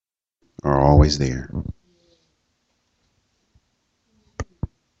are always there.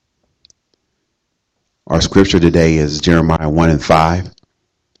 Our scripture today is Jeremiah 1:5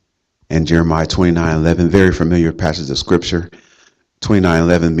 and Jeremiah 29:11. Very familiar passage of scripture.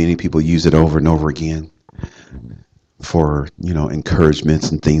 29:11, many people use it over and over again for,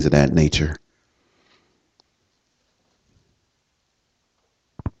 encouragements and things of that nature.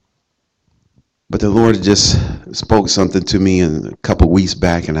 But the Lord just spoke something to me a couple weeks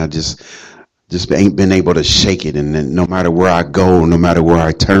back, and I just ain't been able to shake it. And then no matter where I go, no matter where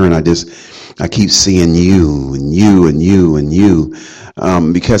I turn, I keep seeing you and you and you and you.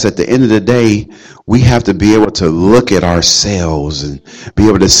 Because at the end of the day, we have to be able to look at ourselves and be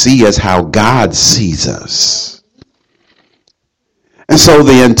able to see us how God sees us. And so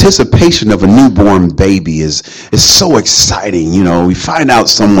the anticipation of a newborn baby is so exciting. We find out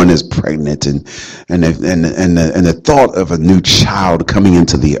someone is pregnant, and the thought of a new child coming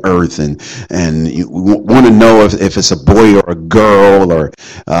into the earth, and you want to know if it's a boy or a girl, or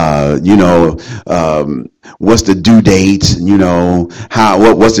what's the due date,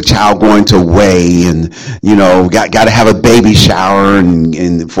 what's the child going to weigh, and got to have a baby shower,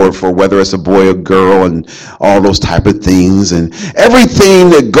 and for whether it's a boy or girl, and all those type of things, and everything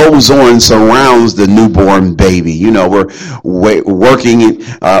that goes on surrounds the newborn baby. We're working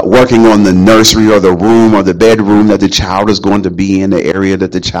on the nursery or the room or the bedroom that the child is going to be in, the area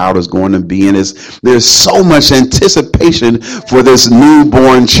that the child is going to be in. There's so much anticipation for this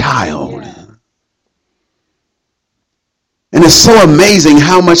newborn child. And it's so amazing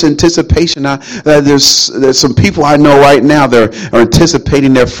how much anticipation. There's some people I know right now that are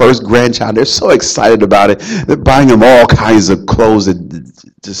anticipating their first grandchild. They're so excited about it. They're buying them all kinds of clothes.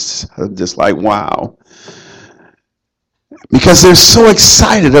 Just like, wow. Because they're so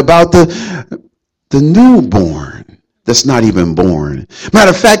excited about the newborn that's not even born.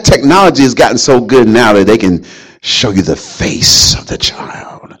 Matter of fact, technology has gotten so good now that they can show you the face of the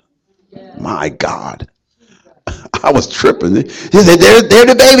child. My God. I was tripping. He said, "There's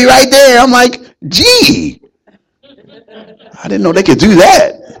the baby right there." I'm like, gee, I didn't know they could do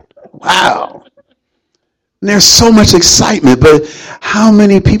that. Wow. And there's so much excitement, but how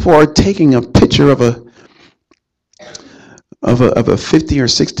many people are taking a picture of a 50 or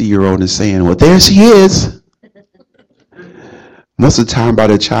 60-year-old and saying, "Well, there she is." Most of the time, by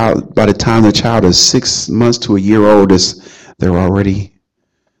the time the child is 6 months to a year old, they're already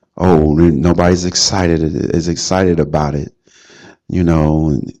old. Nobody's excited about it.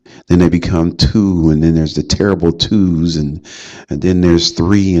 Then they become 2, and then there's the terrible 2s, and then there's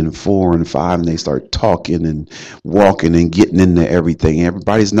 3 and 4 and 5, and they start talking and walking and getting into everything.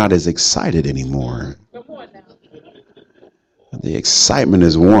 Everybody's not as excited anymore. The excitement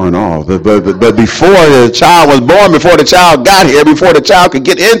is worn off. But before the child was born, before the child got here, before the child could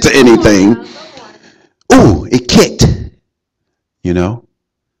get into anything, it kicked.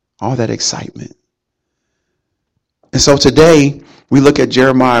 All that excitement. And so today we look at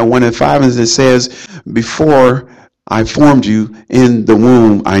Jeremiah 1:5, and it says, "Before I formed you in the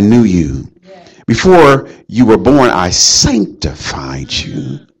womb, I knew you. Before you were born, I sanctified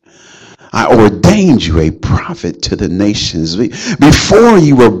you. I ordained you a prophet to the nations." Before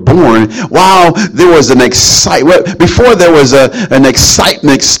you were born, while there was an excitement, before there was an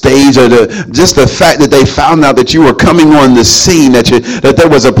excitement stage, or just the fact that they found out that you were coming on the scene, that there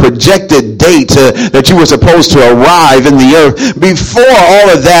was a projected date that you were supposed to arrive in the earth. Before all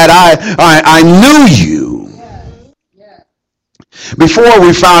of that, I knew you. Before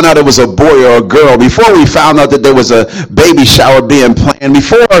we found out it was a boy or a girl, before we found out that there was a baby shower being planned,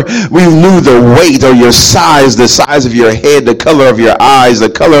 before we knew the weight or your size, the size of your head, the color of your eyes, the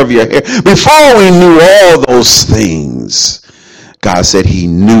color of your hair, before we knew all those things, God said he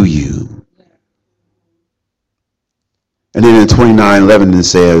knew you. And then in 29:11 it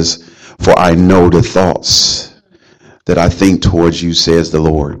says, "For I know the thoughts that I think towards you, says the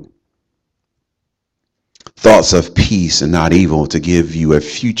Lord. Thoughts of peace and not evil, to give you a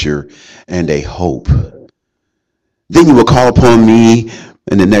future and a hope. Then you will call upon me."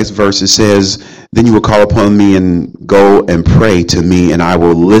 In the next verse it says, "Then you will call upon me and go and pray to me, and I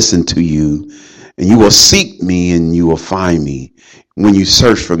will listen to you. And you will seek me and you will find me when you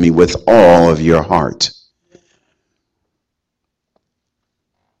search for me with all of your heart."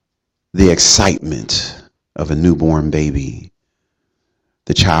 The excitement of a newborn baby.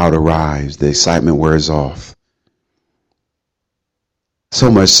 The child arrives, the excitement wears off. So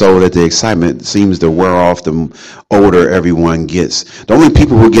much so that the excitement seems to wear off the older everyone gets. The only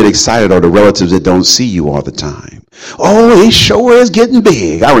people who get excited are the relatives that don't see you all the time. Oh, he sure is getting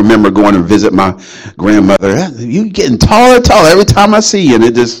big. I remember going to visit my grandmother. You getting taller and taller every time I see you. And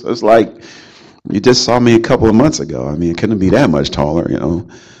it's like, you just saw me a couple of months ago. I mean, it couldn't be that much taller, you know.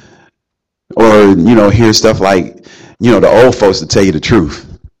 Or, you know, hear stuff like, you know, the old folks to tell you the truth.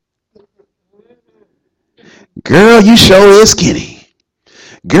 Girl, you sure is skinny.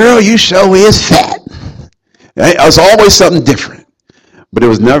 Girl, you sure is fat. It was always something different, but it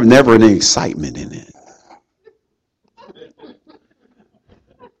was never any excitement in it.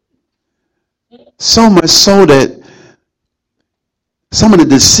 So much so that some of the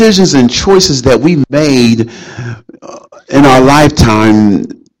decisions and choices that we made in our lifetime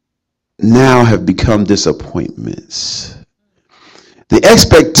now have become disappointments. The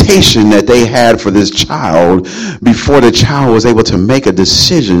expectation that they had for this child before the child was able to make a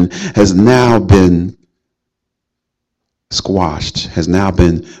decision has now been squashed, has now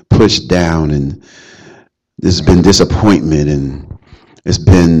been pushed down, and there's been disappointment, and it's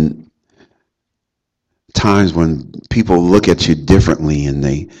been times when people look at you differently and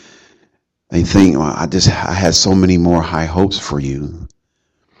they think, well, I had so many more high hopes for you.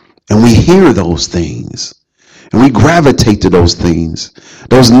 And we hear those things. And we gravitate to those things,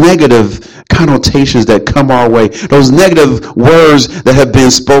 those negative connotations that come our way, those negative words that have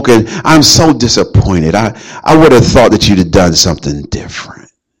been spoken. I'm so disappointed. I would have thought that you'd have done something different.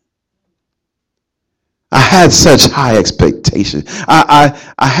 I had such high expectations. I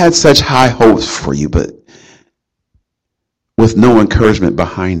had such high hopes for you, but with no encouragement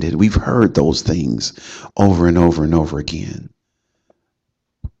behind it. We've heard those things over and over and over again.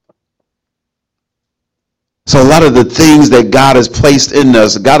 So a lot of the things that God has placed in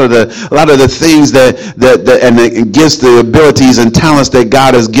us, a lot of the things that and gifts, the abilities and talents that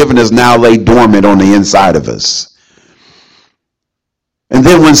God has given us now lay dormant on the inside of us. And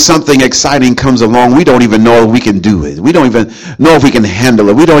then when something exciting comes along, we don't even know if we can do it. We don't even know if we can handle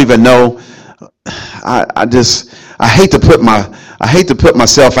it. We don't even know. I hate to put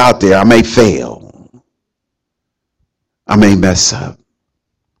myself out there. I may fail. I may mess up.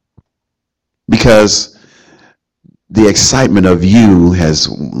 Because the excitement of you has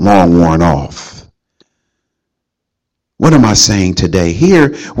long worn off. What am I saying today?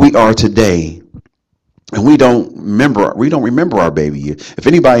 Here we are today, and we don't remember our baby years. If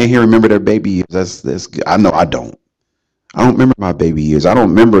anybody in here remember their baby years, that's I know I don't. I don't remember my baby years. I don't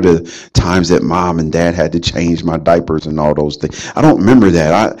remember the times that mom and dad had to change my diapers and all those things. I don't remember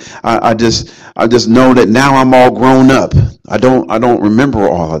that. I just know that now I'm all grown up. I don't remember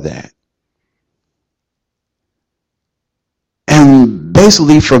all of that. And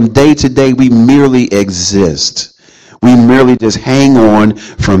basically from day to day, we merely exist. We merely just hang on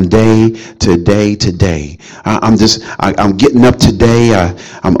from day to day to day. I'm getting up today.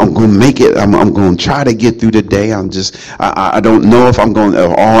 I'm going to make it. I'm going to try to get through the day. I don't know if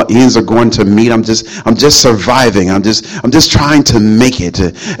all ends are going to meet. I'm just surviving. I'm just trying to make it.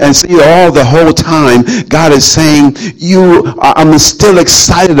 And see, all the whole time, God is saying, I'm still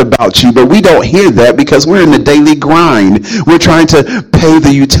excited about you, but we don't hear that because we're in the daily grind. We're trying to pay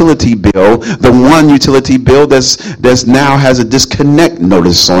the utility bill, the one utility bill that's now has a disconnect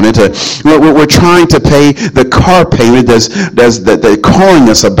notice on it. We're trying to pay the car payment that they're calling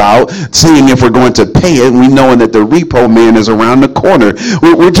us about, seeing if we're going to pay it. We knowing that the repo man is around the corner.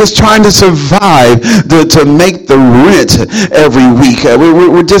 We're just trying to survive to make the rent every week.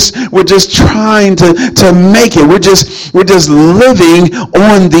 We're just trying to make it. We're just living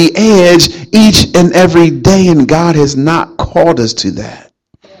on the edge each and every day, and God has not called us to that.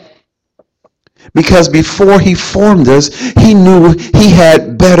 Because before he formed us, he knew he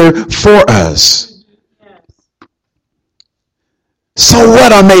had better for us. So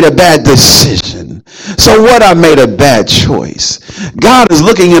what? I made a bad decision. So what? I made a bad choice. God is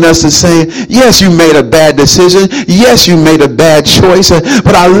looking at us and saying, yes, you made a bad decision. Yes, you made a bad choice,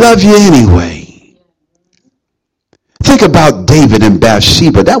 but I love you anyway. Think about David and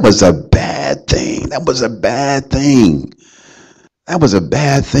Bathsheba. That was a bad thing. That was a bad thing. That was a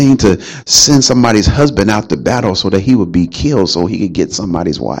bad thing, to send somebody's husband out to battle so that he would be killed so he could get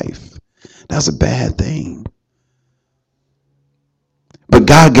somebody's wife. That's a bad thing. But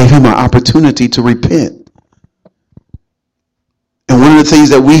God gave him an opportunity to repent. And one of the things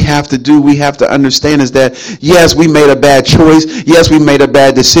that we have to do, we have to understand is that, yes, we made a bad choice. Yes, we made a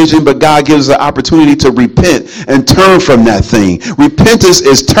bad decision, but God gives us the opportunity to repent and turn from that thing. Repentance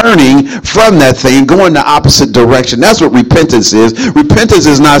is turning from that thing, going the opposite direction. That's what repentance is. Repentance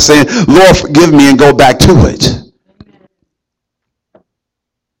is not saying, Lord, forgive me, and go back to it.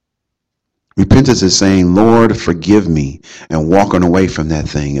 Repentance is saying, Lord, forgive me, and walking away from that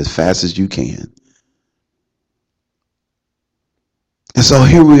thing as fast as you can. And so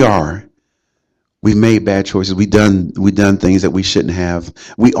here we are. We made bad choices. We done things that we shouldn't have.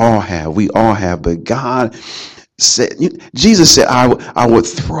 We all have. But God said, Jesus said, I would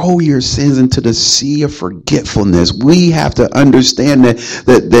throw your sins into the sea of forgetfulness. We have to understand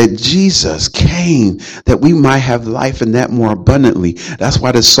that Jesus came that we might have life and that more abundantly. That's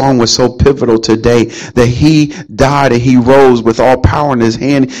why the song was so pivotal today, that he died and he rose with all power in his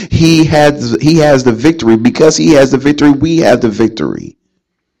hand. He has the victory. Because he has the victory, we have the victory.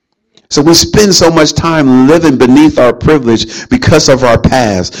 So we spend so much time living beneath our privilege because of our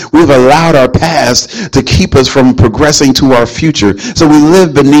past. We've allowed our past to keep us from progressing to our future. So we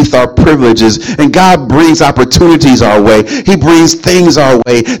live beneath our privileges, and God brings opportunities our way. He brings things our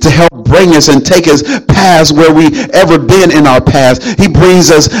way to help bring us and take us past where we ever been in our past. He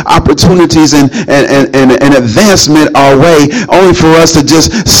brings us opportunities and advancement our way, only for us to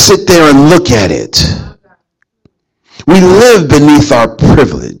just sit there and look at it. We live beneath our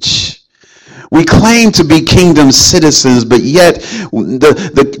privilege. We claim to be kingdom citizens, but yet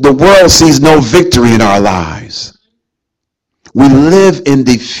the world sees no victory in our lives. We live in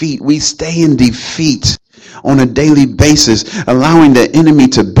defeat. We stay in defeat on a daily basis, allowing the enemy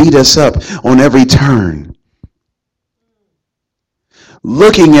to beat us up on every turn.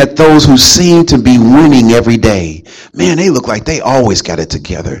 Looking at those who seem to be winning every day. Man, they look like they always got it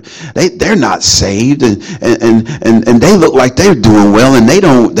together. They're not saved, and they look like they're doing well, and they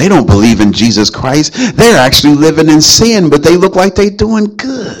don't believe in Jesus Christ. They're actually living in sin, but they look like they're doing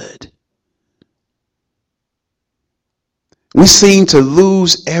good. We seem to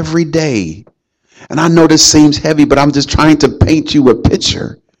lose every day. And I know this seems heavy, but I'm just trying to paint you a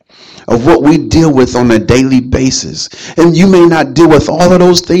picture of what we deal with on a daily basis. And you may not deal with all of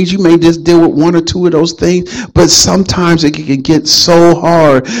those things. You may just deal with one or two of those things. But sometimes it can get so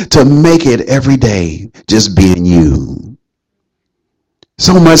hard to make it every day just being you.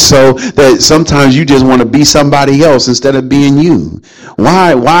 So much so that sometimes you just want to be somebody else instead of being you.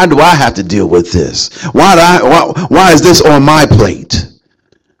 Why do I have to deal with this? Why is this on my plate?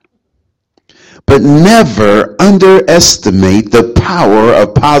 But never underestimate the power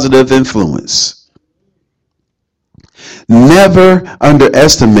of positive influence. Never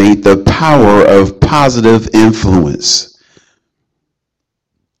underestimate the power of positive influence.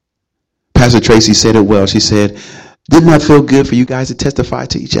 Pastor Tracy said it well. She said, didn't that feel good for you guys to testify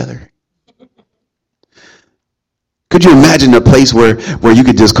to each other? Could you imagine a place where you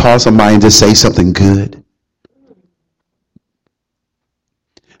could just call somebody and just say something good?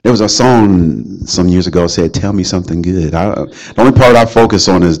 There was a song some years ago said, tell me something good. The only part I focus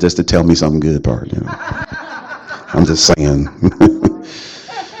on is just the tell me something good part. You know? I'm just saying.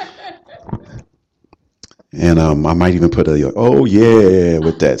 And I might even put a, oh yeah,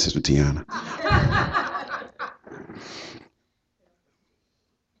 with that, Sister Tiana.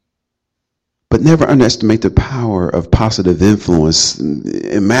 But never underestimate the power of positive influence.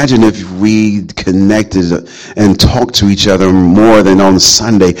 Imagine if we connected and talked to each other more than on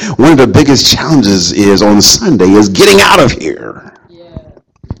Sunday. One of the biggest challenges is on Sunday is getting out of here. Yeah.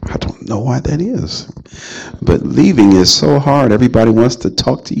 I don't know why that is. But leaving is so hard. Everybody wants to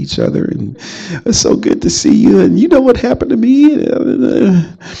talk to each other. And it's so good to see you. And you know what happened to me?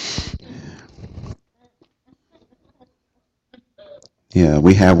 Yeah,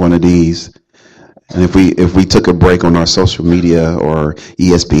 we have one of these. And if we took a break on our social media or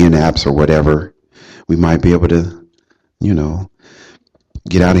ESPN apps or whatever, we might be able to,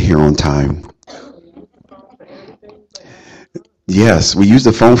 get out of here on time. Yes, we use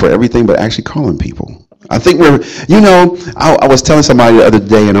the phone for everything, but actually calling people. I think I was telling somebody the other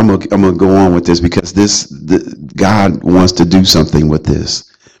day, and I'm gonna go on with this because God wants to do something with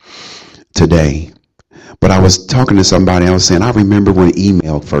this today. But I was talking to somebody, I was saying, I remember when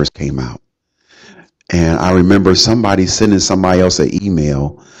email first came out. And I remember somebody sending somebody else an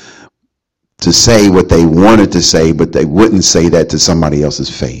email to say what they wanted to say, but they wouldn't say that to somebody else's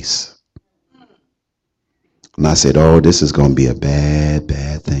face. And I said, oh, this is going to be a bad,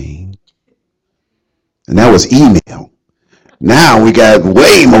 bad thing. And that was email. Now we got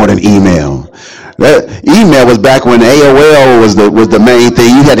way more than email. That email was back when AOL was the main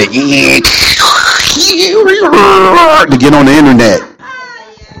thing. You had to get on the internet.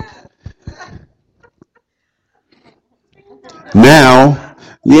 Now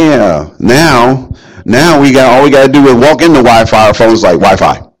we got all we got to do is walk into Wi-Fi. Our phone's like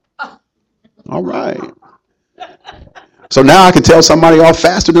Wi-Fi. All right. So now I can tell somebody off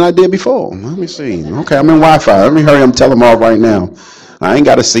faster than I did before. Let me see. Okay, I'm in Wi-Fi. Let me hurry up and tell them off right now. I ain't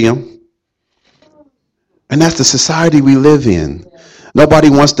got to see them. And that's the society we live in. Nobody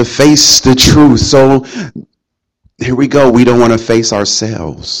wants to face the truth. So here we go. We don't want to face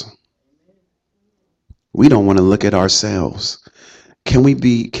ourselves. We don't want to look at ourselves. Can we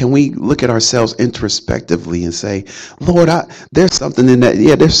look at ourselves introspectively and say, Lord, there's something in that.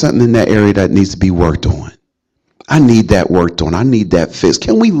 Yeah, there's something in that area that needs to be worked on. I need that worked on. I need that fixed.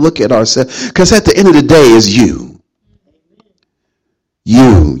 Can we look at ourselves? Because at the end of the day, it's you.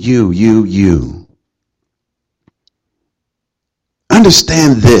 You.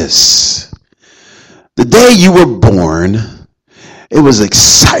 Understand this. The day you were born, it was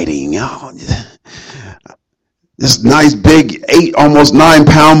exciting. Oh, this nice big 8, almost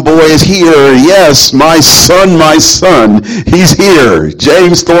 9-pound boy is here. Yes, my son. He's here.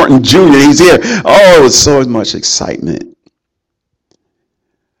 James Thornton Jr., he's here. Oh, it's so much excitement.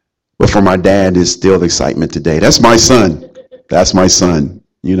 But for my dad, it's still excitement today. That's my son. That's my son.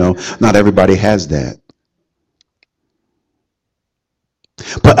 You know, not everybody has that.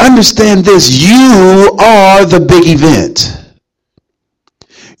 But understand this, you are the big event.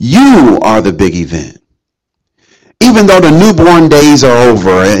 You are the big event. Even though the newborn days are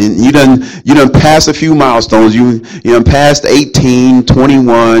over and you done passed a few milestones, you done passed 18,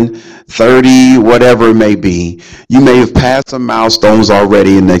 21, 30, whatever it may be. You may have passed some milestones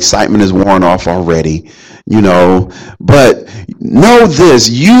already and the excitement is worn off already, you know. But know this,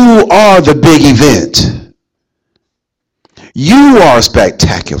 you are the big event. You are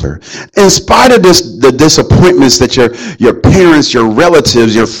spectacular. In spite of the disappointments that your parents, your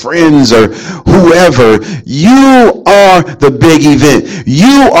relatives, your friends, or whoever, you are the big event.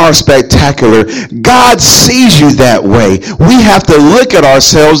 You are spectacular. God sees you that way. We have to look at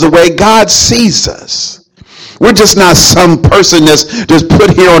ourselves the way God sees us. We're just not some person that's just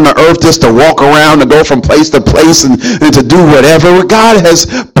put here on the earth just to walk around and go from place to place and to do whatever. God has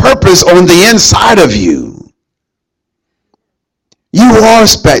purpose on the inside of you. You are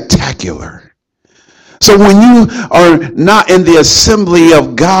spectacular. So when you are not in the assembly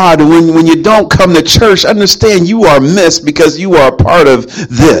of God, when you don't come to church, understand you are missed because you are a part of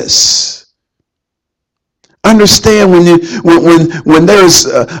this. Understand when there's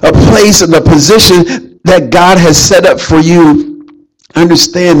a place and a position that God has set up for you,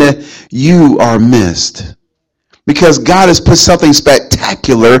 understand that you are missed. Because God has put something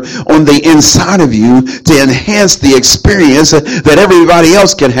spectacular on the inside of you to enhance the experience that everybody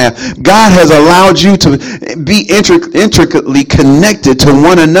else can have. God has allowed you to be intricately connected to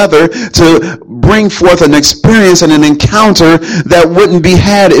one another to bring forth an experience and an encounter that wouldn't be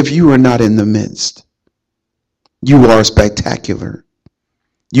had if you were not in the midst. You are spectacular.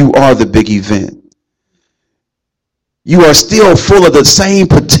 You are the big event. You are still full of the same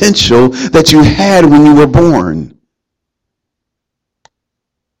potential that you had when you were born.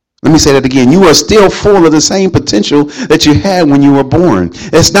 Let me say that again. You are still full of the same potential that you had when you were born.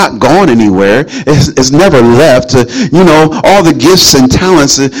 It's not gone anywhere. It's never left. You know, all the gifts and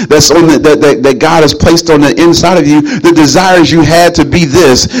talents that's on that God has placed on the inside of you, the desires you had to be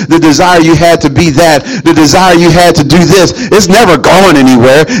this, the desire you had to be that, the desire you had to do this, it's never gone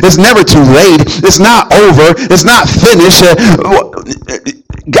anywhere. It's never too late. It's not over. It's not finished.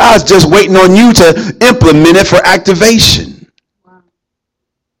 God's just waiting on you to implement it for activation.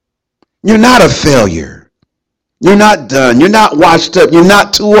 You're not a failure. You're not done. You're not washed up. You're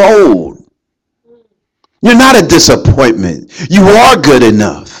not too old. You're not a disappointment. You are good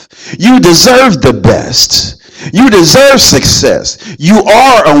enough. You deserve the best. You deserve success. You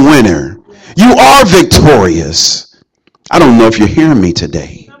are a winner. You are victorious. I don't know if you're hearing me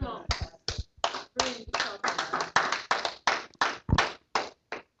today.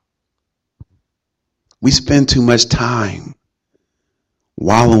 We spend too much time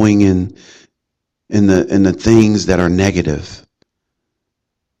wallowing in the things that are negative.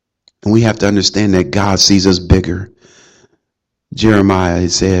 And we have to understand that God sees us bigger. Jeremiah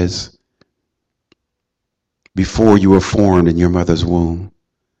says, before you were formed in your mother's womb,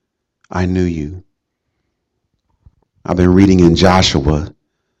 I knew you. I've been reading in Joshua,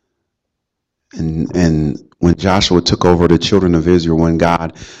 and when Joshua took over the children of Israel, when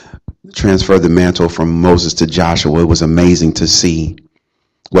God transferred the mantle from Moses to Joshua, it was amazing to see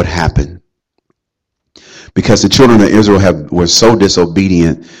what happened. Because the children of Israel were so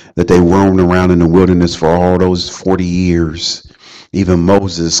disobedient that they roamed around in the wilderness for all those 40 years. Even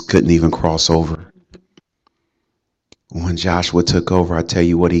Moses couldn't even cross over. When Joshua took over, I tell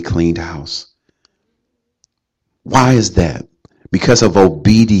you what, he cleaned house. Why is that? Because of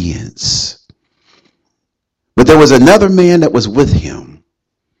obedience. But there was another man that was with him.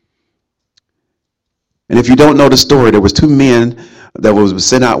 And if you don't know the story, there was two men that was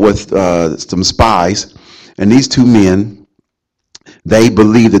sent out with some spies, And these two men, they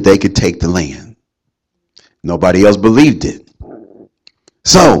believed that they could take the land. Nobody else believed it.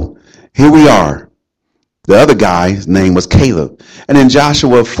 So here we are. The other guy's name was Caleb. And in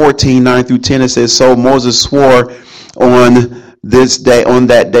Joshua 14:9-10, it says, so Moses swore on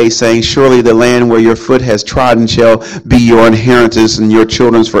that day, saying, surely the land where your foot has trodden shall be your inheritance and your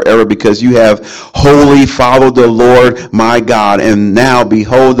children's forever, because you have wholly followed the Lord my God. And now,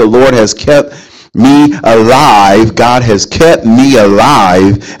 behold, the Lord has kept me alive. God has kept me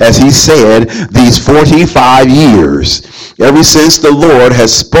alive, as he said, these 45 years. Ever since the Lord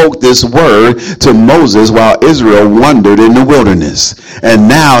has spoke this word to Moses while Israel wandered in the wilderness. And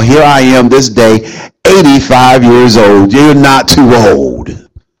now here I am this day, 85 years old. You're not too old.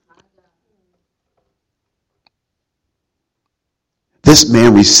 This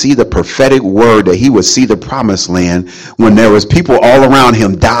man received a prophetic word that he would see the promised land when there was people all around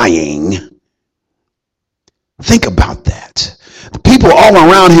him dying. Think about that. The people all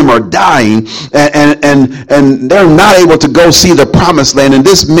around him are dying, and they're not able to go see the promised land. And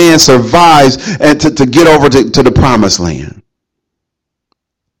this man survives and to get over to the promised land.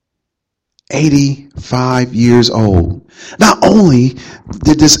 85 years old. Not only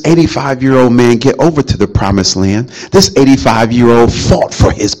did this 85-year-old man get over to the promised land, this 85-year-old fought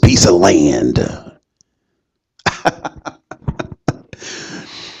for his piece of land.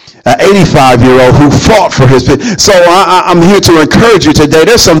 An 85-year-old who fought for his piece. So I'm here to encourage you today.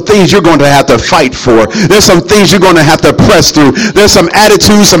 There's some things you're going to have to fight for. There's some things you're going to have to press through. There's some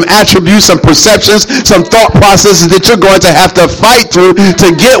attitudes, some attributes, some perceptions, some thought processes that you're going to have to fight through to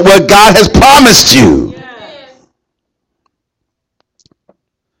get what God has promised you.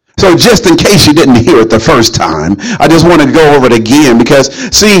 So just in case you didn't hear it the first time, I just want to go over it again, because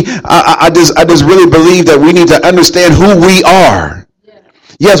see, I just really believe that we need to understand who we are.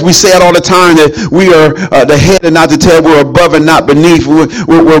 Yes, we say it all the time that we are the head and not the tail. We're above and not beneath.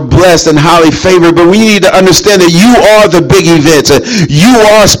 We're blessed and highly favored. But we need to understand that you are the big events. You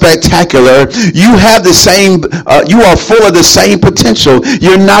are spectacular. You have the same. You are full of the same potential.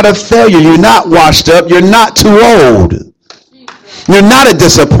 You're not a failure. You're not washed up. You're not too old. You're not a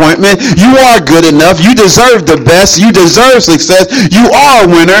disappointment. You are good enough. You deserve the best. You deserve success. You are a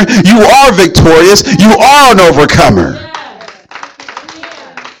winner. You are victorious. You are an overcomer.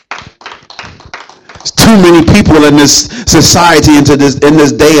 Too many people in this society in this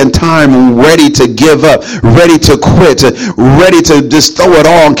day and time ready to give up, ready to quit, ready to just throw it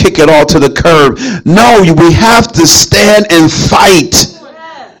all and kick it all to the curb. No, we have to stand and fight.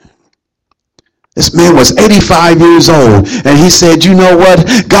 This man was 85 years old, and he said, you know what?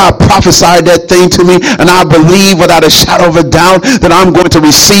 God prophesied that thing to me, and I believe without a shadow of a doubt that I'm going to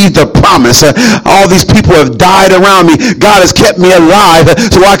receive the promise. All these people have died around me. God has kept me alive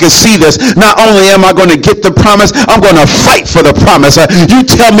so I can see this. Not only am I going to get the promise, I'm going to fight for the promise. You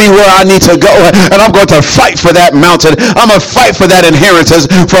tell me where I need to go, and I'm going to fight for that mountain. I'm going to fight for that inheritance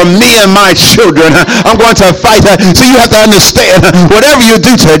for me and my children. I'm going to fight. So you have to understand, whatever you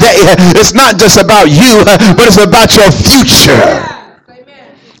do today, it's not just about you, but it's about your future.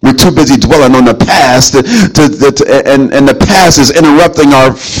 We're too busy dwelling on the past, and the past is interrupting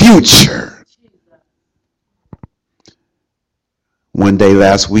our future. One day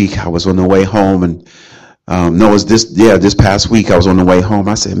last week, I was on the way home, and this past week I was on the way home.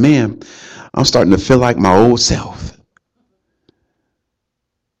 I said, man, I'm starting to feel like my old self.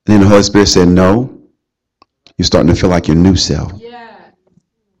 And then the Holy Spirit said, no, you're starting to feel like your new self.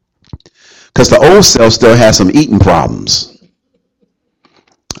 Because the old self still has some eating problems.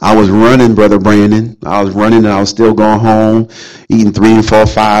 I was running, Brother Brandon. I was running, and I was still going home, eating 3 and 4,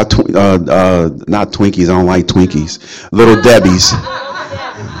 5, not Twinkies. I don't like Twinkies. Little Debbie's.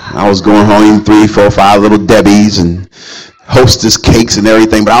 I was going home eating 3, 4, 5 Little Debbie's and Hostess cakes and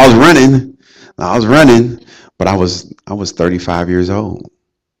everything. But I was running. But I was 35 years old.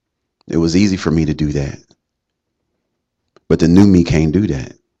 It was easy for me to do that. But the new me can't do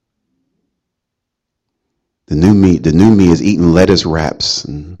that. The new me is eating lettuce wraps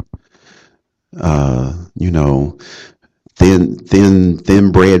and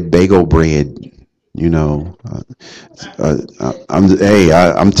thin bread, bagel bread. I'm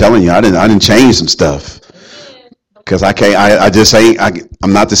telling you, I didn't change some stuff because I can't. I just ain't.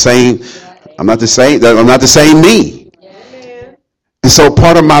 I'm not the same. I'm not the same me. And so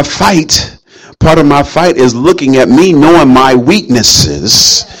part of my fight is looking at me, knowing my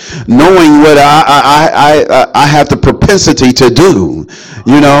weaknesses, knowing what I have the propensity to do,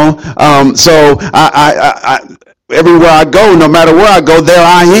 So I everywhere I go, no matter where I go, there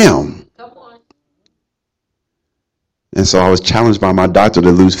I am. And so I was challenged by my doctor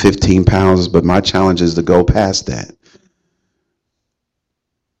to lose 15 pounds, but my challenge is to go past that.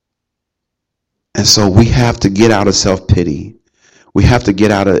 And so we have to get out of self-pity. We have to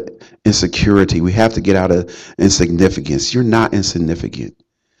get out of insecurity. We have to get out of insignificance. You're not insignificant.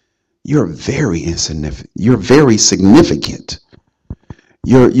 You're very insignificant. You're very significant.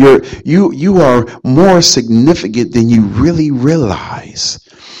 You are more significant than you really realize.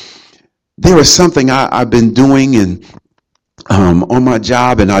 There is something I've been doing and on my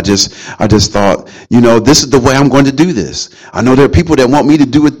job, and I just thought, this is the way I'm going to do this. I know there are people that want me to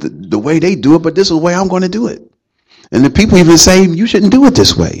do it the way they do it, but this is the way I'm going to do it. And the people even say, you shouldn't do it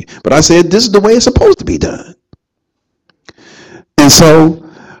this way. But I said, this is the way it's supposed to be done. And so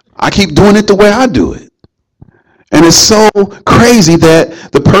I keep doing it the way I do it. And it's so crazy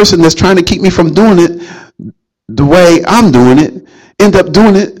that the person that's trying to keep me from doing it the way I'm doing it end up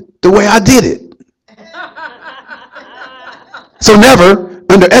doing it the way I did it. So never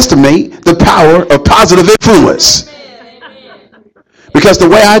underestimate the power of positive influence. Because the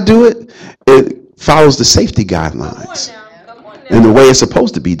way I do it, it follows the safety guidelines and the way it's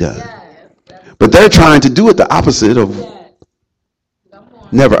supposed to be done. But they're trying to do it the opposite of.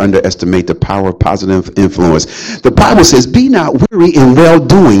 Never underestimate the power of positive influence. The Bible says, be not weary in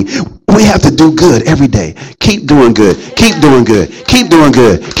well-doing. We have to do good every day. Keep doing good. Keep doing good. Keep doing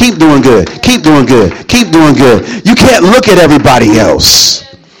good. Keep doing good. Keep doing good. Keep doing good. You can't look at everybody else.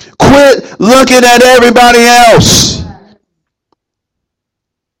 Quit looking at everybody else.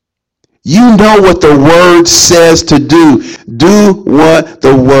 You know what the word says to do. Do what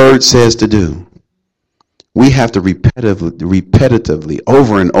the word says to do. We have to repetitively,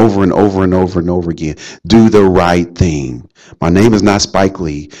 over and over and over and over and over again, do the right thing. My name is not Spike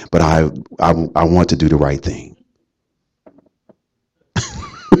Lee, but I want to do the right thing.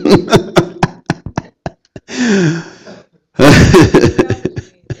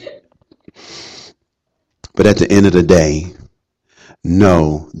 But at the end of the day,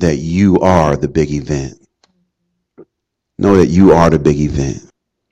 know that you are the big event. Know that you are the big event.